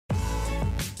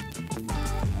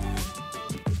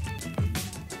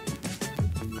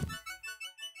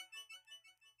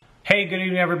Hey, good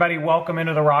evening everybody. Welcome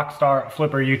into the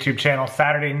Rockstarflipper YouTube channel.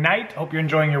 Saturday night. Hope you're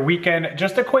enjoying your weekend.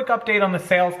 Just a quick update on the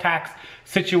sales tax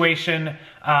situation.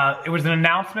 It was an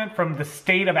announcement from the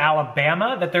state of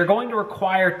Alabama that they're going to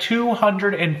require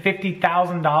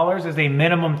 $250,000 as a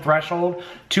minimum threshold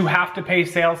to have to pay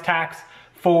sales tax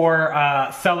for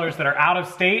sellers that are out of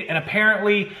state, and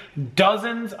apparently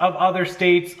dozens of other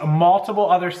states,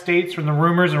 multiple other states from the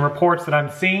rumors and reports that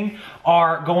I'm seeing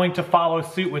are going to follow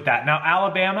suit with that. Now,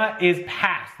 Alabama is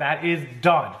passed. That is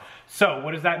done. So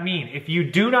what does that mean? If you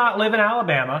do not live in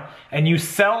Alabama and you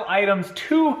sell items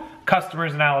to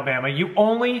customers in Alabama, you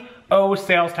only owe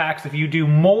sales tax if you do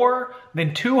more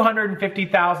than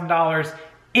 $250,000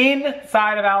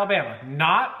 inside of Alabama,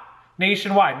 not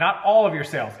nationwide, not all of your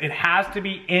sales. It has to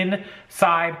be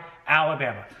inside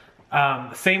Alabama.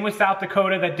 Same with South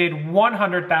Dakota that did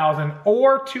 100,000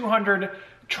 or 200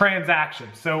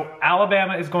 transactions. So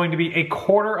Alabama is going to be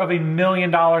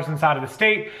 $250,000 inside of the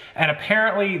state, and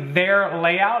apparently their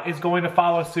layout is going to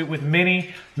follow suit with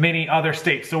many, many other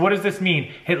states. So what does this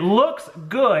mean? It looks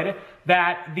good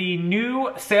that the new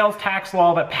sales tax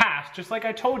law that passed, just like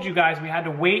I told you guys, we had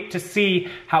to wait to see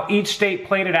how each state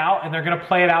played it out, and they're going to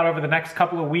play it out over the next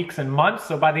couple of weeks and months.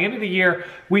 So by the end of the year,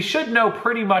 we should know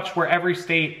pretty much where every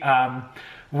state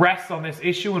rests on this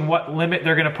issue and what limit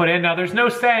they're going to put in. Now, there's no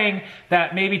saying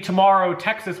that maybe tomorrow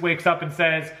Texas wakes up and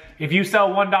says, if you sell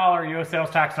 $1, you owe sales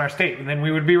tax in our state, and then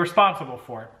we would be responsible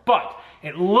for it. But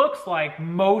it looks like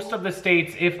most of the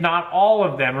states, if not all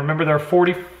of them, remember there are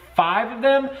 45 of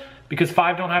them, because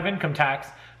 5 don't have income tax,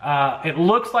 it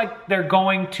looks like they're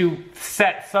going to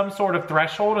set some sort of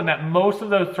threshold, and that most of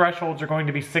those thresholds are going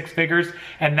to be 6 figures,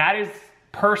 and that is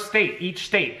per state, each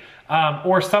state,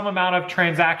 or some amount of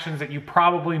transactions that you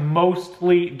probably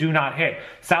mostly do not hit.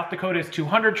 South Dakota is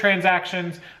 200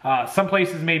 transactions, some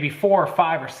places maybe 4 or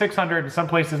 5 or 600, and some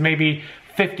places maybe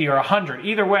 50 or 100.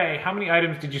 Either way, how many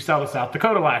items did you sell to South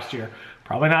Dakota last year?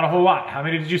 Probably not a whole lot. How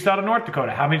many did you sell to North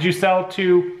Dakota? How many did you sell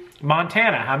to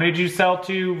Montana? How many did you sell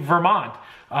to Vermont?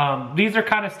 These are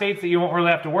kind of states that you won't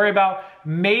really have to worry about.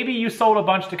 Maybe you sold a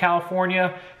bunch to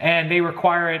California and they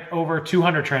require it over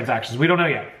 200 transactions. We don't know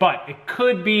yet, but it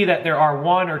could be that there are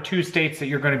 1 or 2 states that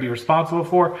you're going to be responsible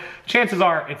for. Chances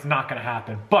are it's not going to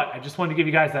happen, but I just wanted to give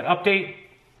you guys that update.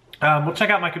 We'll check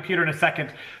out my computer in a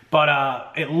second, but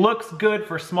it looks good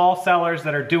for small sellers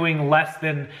that are doing less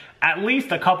than at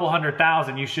least a couple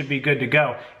 100,000. You should be good to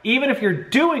go. Even if you're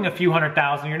doing a few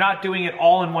 100,000, you're not doing it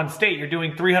all in one state. You're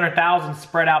doing 300,000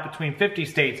 spread out between 50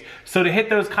 states. So to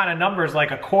hit those kind of numbers, like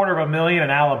 $250,000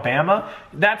 in Alabama,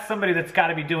 that's somebody that's got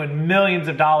to be doing millions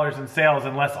of dollars in sales,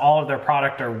 unless all of their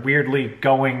product are weirdly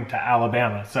going to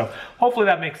Alabama. So hopefully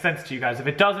that makes sense to you guys. If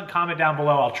it doesn't, comment down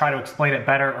below. I'll try to explain it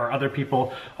better, or other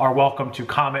people are welcome to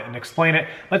comment and explain it.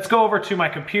 Let's go over to my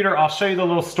computer. I'll show you the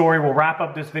little story. We'll wrap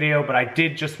up this video, but I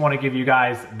did just want to give you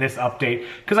guys this update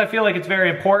because I feel like it's very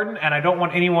important, and I don't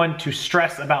want anyone to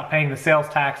stress about paying the sales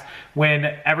tax when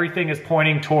everything is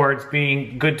pointing towards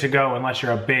being good to go, unless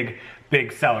you're a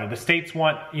big seller. The states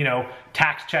want, you know,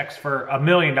 tax checks for $1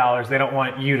 million. They don't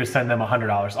want you to send them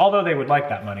 $100, although they would like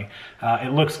that money.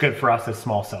 It looks good for us as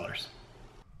small sellers.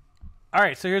 All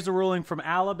right, so here's a ruling from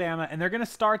Alabama, and they're going to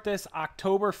start this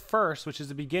October 1st, which is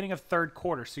the beginning of third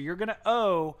quarter. So you're going to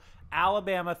owe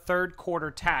Alabama third quarter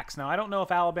tax. Now, I don't know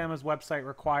if Alabama's website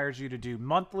requires you to do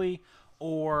monthly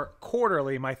or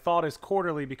quarterly. My thought is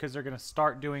quarterly because they're going to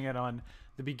start doing it on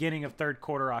the beginning of third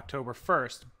quarter, October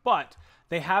 1st. But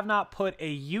they have not put a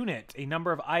unit, a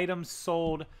number of items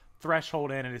sold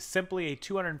threshold in. It is simply a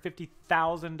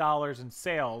 $250,000 in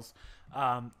sales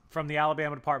from the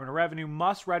Alabama Department of Revenue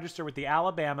must register with the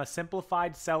Alabama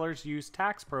Simplified Sellers Use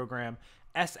Tax Program,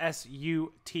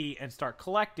 SSUT, and start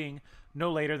collecting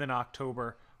no later than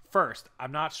October 1st.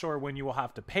 I'm not sure when you will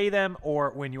have to pay them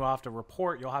or when you will have to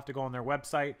report. You'll have to go on their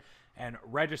website and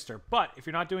register. But if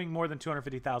you're not doing more than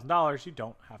 $250,000, you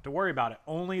don't have to worry about it.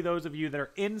 Only those of you that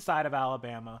are inside of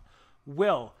Alabama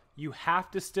will. You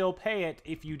have to still pay it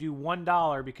if you do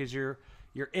 $1 because you're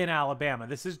in Alabama.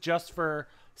 This is just for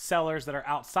sellers that are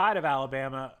outside of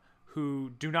Alabama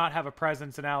who do not have a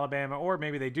presence in Alabama, or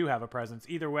maybe they do have a presence.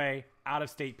 Either way,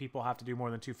 out-of-state people have to do more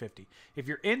than $250. If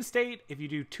you're in-state, if you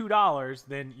do $2,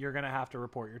 then you're going to have to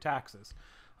report your taxes.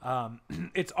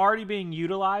 It's already being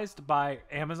utilized by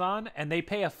Amazon, and they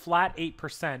pay a flat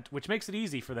 8%, which makes it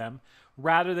easy for them,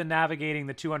 rather than navigating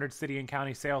the 200 city and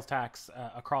county sales tax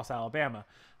across Alabama.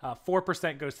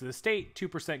 4% goes to the state,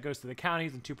 2% goes to the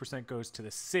counties, and 2% goes to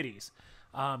the cities.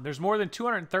 There's more than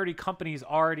 230 companies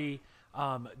already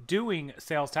doing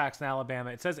sales tax in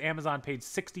Alabama. It says Amazon paid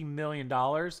 $60 million.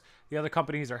 The other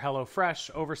companies are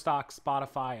HelloFresh, Overstock,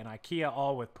 Spotify, and IKEA,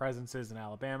 all with presences in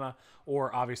Alabama,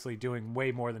 or obviously doing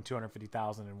way more than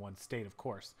 $250,000 in one state, of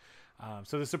course.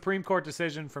 So the Supreme Court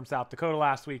decision from South Dakota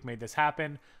last week made this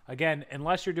happen. Again,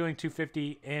 unless you're doing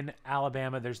 250 in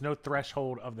Alabama, there's no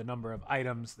threshold of the number of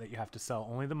items that you have to sell,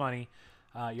 only the money.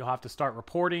 You'll have to start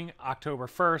reporting October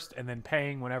 1st and then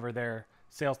paying whenever their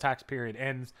sales tax period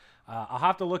ends. I'll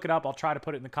have to look it up. I'll try to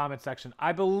put it in the comment section.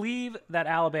 I believe that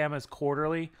Alabama is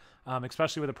quarterly,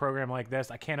 especially with a program like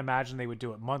this. I can't imagine they would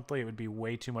do it monthly. It would be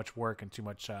way too much work and too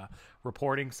much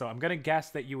reporting. So I'm going to guess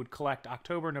that you would collect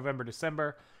October, November,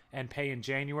 December, and pay in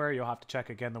January. You'll have to check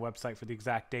again the website for the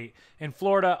exact date. In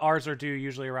Florida, ours are due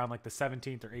usually around like the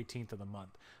 17th or 18th of the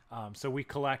month. So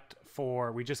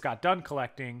we just got done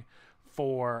collecting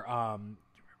for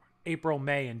April,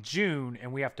 May, and June,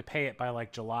 and we have to pay it by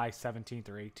like July 17th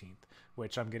or 18th,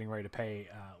 which I'm getting ready to pay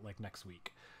like next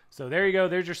week. So there you go.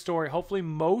 There's your story. Hopefully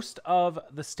most of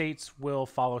the states will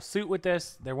follow suit with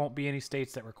this. There won't be any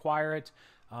states that require it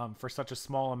for such a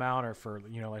small amount or for,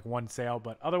 like one sale.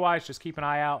 But otherwise, just keep an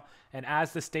eye out. And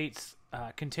as the states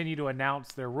continue to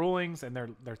announce their rulings and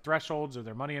their thresholds or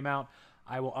their money amount,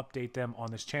 I will update them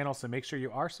on this channel. So make sure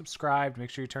you are subscribed. Make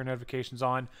sure you turn notifications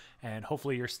on. And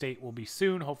hopefully your state will be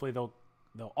soon. Hopefully they'll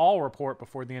all report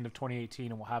before the end of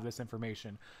 2018, and we'll have this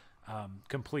information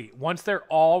complete. Once they're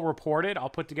all reported, I'll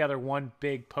put together one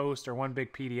big post or one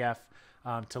big PDF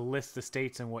to list the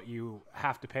states and what you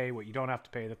have to pay, what you don't have to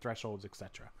pay, the thresholds,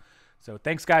 etc. So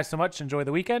thanks guys so much. Enjoy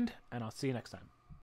the weekend, and I'll see you next time.